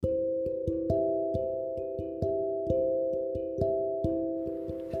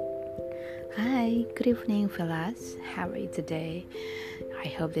Hi, good evening, fellas. How are you today? I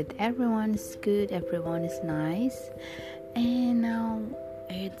hope that everyone is good, everyone is nice. And now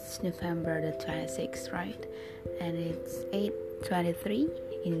it's November the 26th, right? And it's 8:23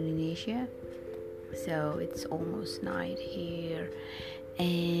 in Indonesia. So it's almost night here.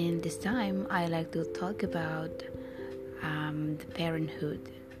 And this time I like to talk about the parenthood.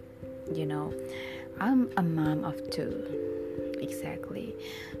 You know, I'm a mom of two. Exactly.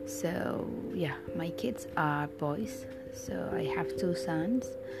 So yeah, my kids are boys. So I have two sons.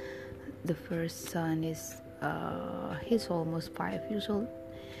 The first son is he's almost 5 years old,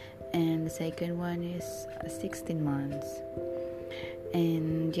 and the second one is 16 months.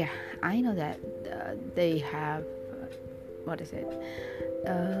 And yeah, I know that they have what is it?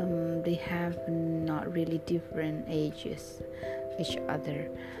 They have not really different ages each other.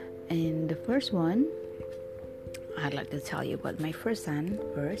 And the first one, I'd like to tell you about my first son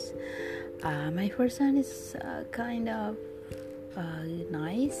first. My first son is kind of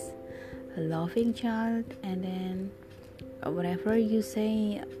nice, a loving child, and then whatever you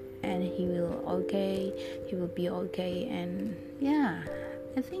say, and he will be okay, and yeah,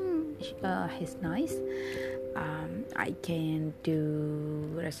 I think he's nice. I can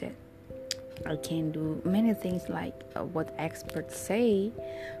do I can do many things like what experts say,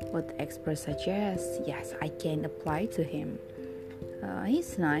 what experts suggest. Yes, I can apply to him.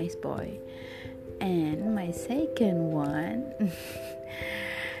 He's a nice boy. And my second one,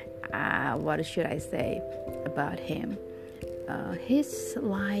 what should I say about him? He's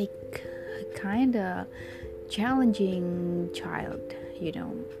like kind of challenging child.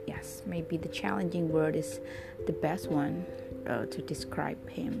 Yes, maybe the challenging word is the best one to describe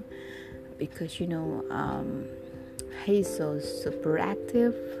him, because he's so super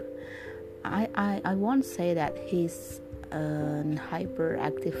active. I won't say that he's an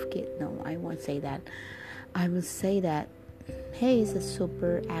hyperactive kid. No, I won't say that. I will say that he's a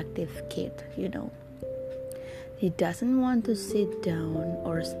super active kid. He doesn't want to sit down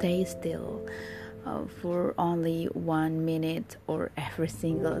or stay still for only 1 minute or every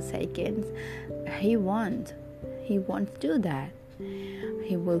single second. He won't do that.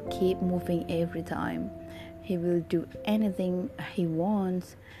 He will keep moving every time. He will do anything he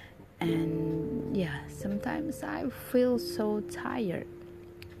wants. And yeah, sometimes I feel so tired.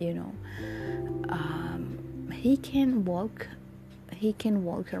 He can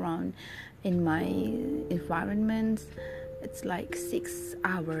walk around in my environment. It's like 6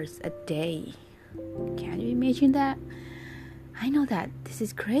 hours a day. Can you imagine that? I know that this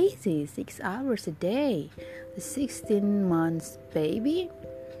is crazy. 6 hours a day. The 16 months baby,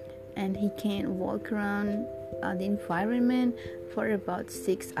 and he can walk around the environment for about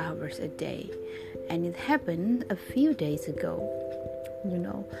 6 hours a day. And it happened a few days ago.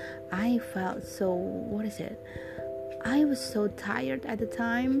 I felt so, I was so tired at the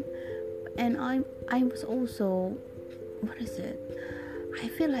time, and I was also, I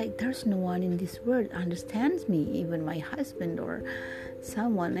feel like there's no one in this world understands me, even my husband or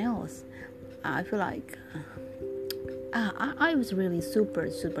someone else. I feel like I was really super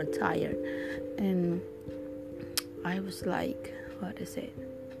tired, and I was like,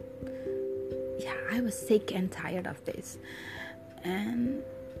 I was sick and tired of this. And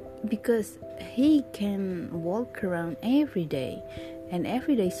because he can walk around every day, and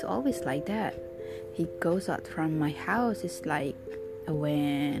every day is always like that. He goes out from my house. It's like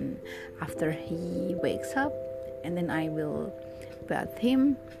when after he wakes up, and then I will bath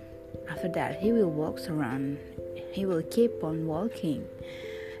him. After that, he will walk around. He will keep on walking,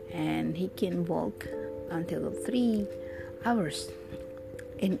 and he can walk until 3 hours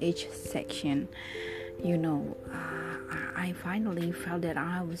in each section. I finally felt that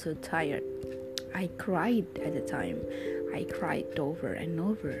I was so tired. I cried at the time. I cried over and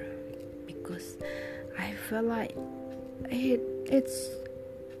over because I felt like it's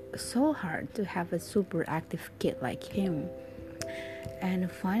so hard to have a super active kid like him. And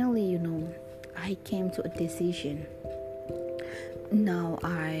finally, I came to a decision. Now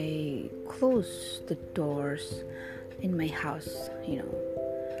I close the doors in my house,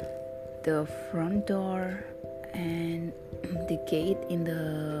 the front door and the gate in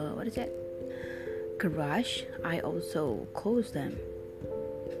the garage. I also close them,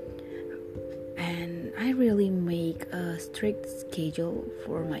 and I really make a strict schedule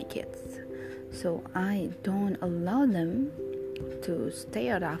for my kids, so I don't allow them to stay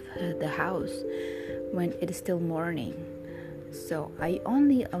out of the house when it is still morning. So I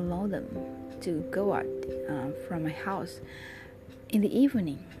only allow them to go out from my house in the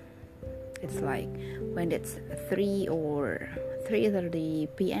evening. It's like when it's 3 or 3:30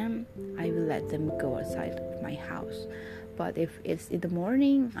 p.m., I will let them go outside of my house. But if it's in the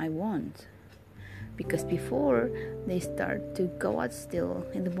morning, I won't. Because before they start to go out still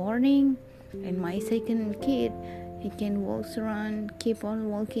in the morning, and my second kid, he can walk around, keep on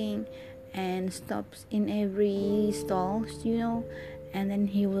walking, and stops in every stall, and then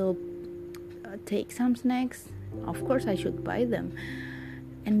he will take some snacks. Of course, I should buy them,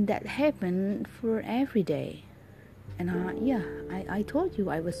 and that happened for every day. And I told you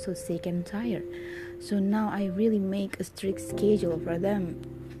I was so sick and tired. So now I really make a strict schedule for them.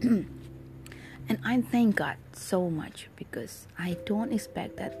 And I thank God so much because I don't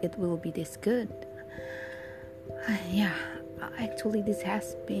expect that it will be this good. Actually, this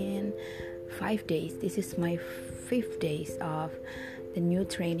has been 5 days. This is my 5th days of the new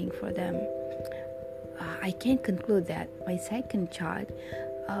training for them. I can conclude that my second child,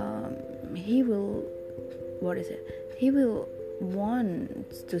 he will want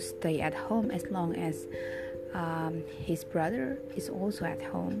to stay at home as long as his brother is also at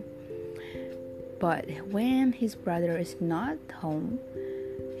home. But when his brother is not home,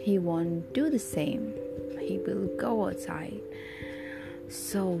 he won't do the same. He will go outside.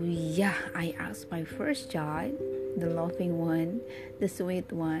 So I asked my first child, the loving one, the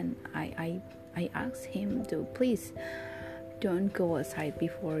sweet one, I asked him to please don't go outside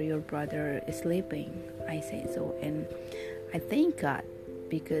before your brother is sleeping. I said so, and I thank God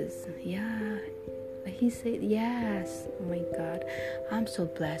because he said yes. Oh my God, I'm so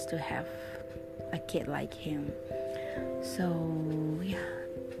blessed to have a kid like him. So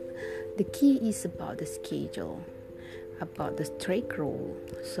the key is about the schedule, about the strict rule.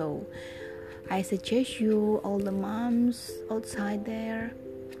 So I suggest you, all the moms outside there,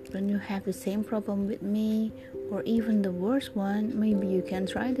 when you have the same problem with me, or even the worst one, maybe you can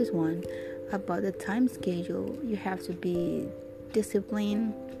try this one about the time schedule. You have to be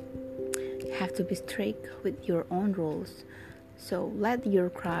disciplined. You have to be strict with your own rules. So let your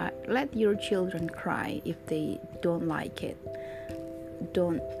children cry if they don't like it.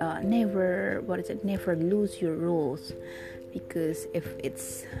 Don't never lose your rules, because if it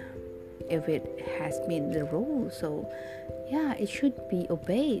has been the rule, so it should be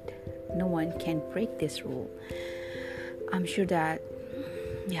obeyed. No one can break this rule. I'm sure that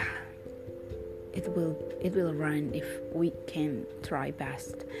it will run if we can try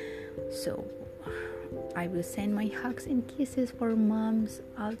best. So I will send my hugs and kisses for moms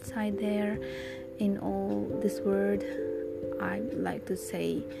outside there in all this world. I would like to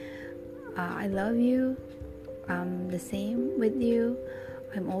say I love you. I'm the same with you.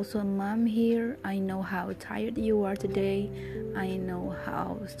 I'm also a mom here. I know how tired you are today. I know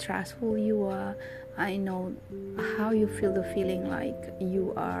how stressful you are. I know how you feel the feeling like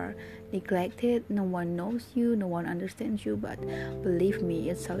you are neglected. No one knows you, no one understands you, but believe me,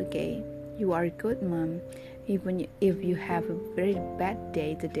 it's okay. You are a good mom. Even if you have a very bad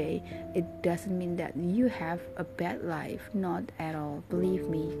day today, it doesn't mean that you have a bad life. Not at all. Believe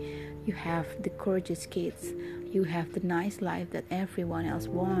me, you have the gorgeous kids. You have the nice life that everyone else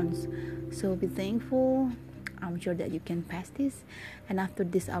wants. So be thankful. I'm sure that you can pass this. And after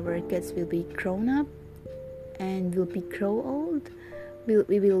this, our kids will be grown up and will be grow old.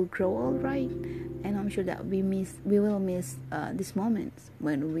 We will grow old, right? And I'm sure that we will miss these moments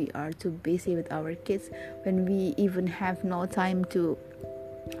when we are too busy with our kids, when we even have no time to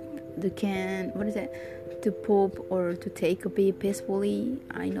poop or to take a pee peacefully.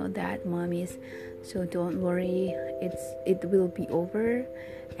 I know that, mommies. So don't worry, it will be over,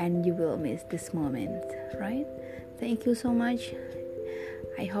 and you will miss this moment, right? Thank you so much.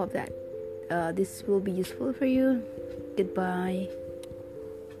 I hope that this will be useful for you. Goodbye.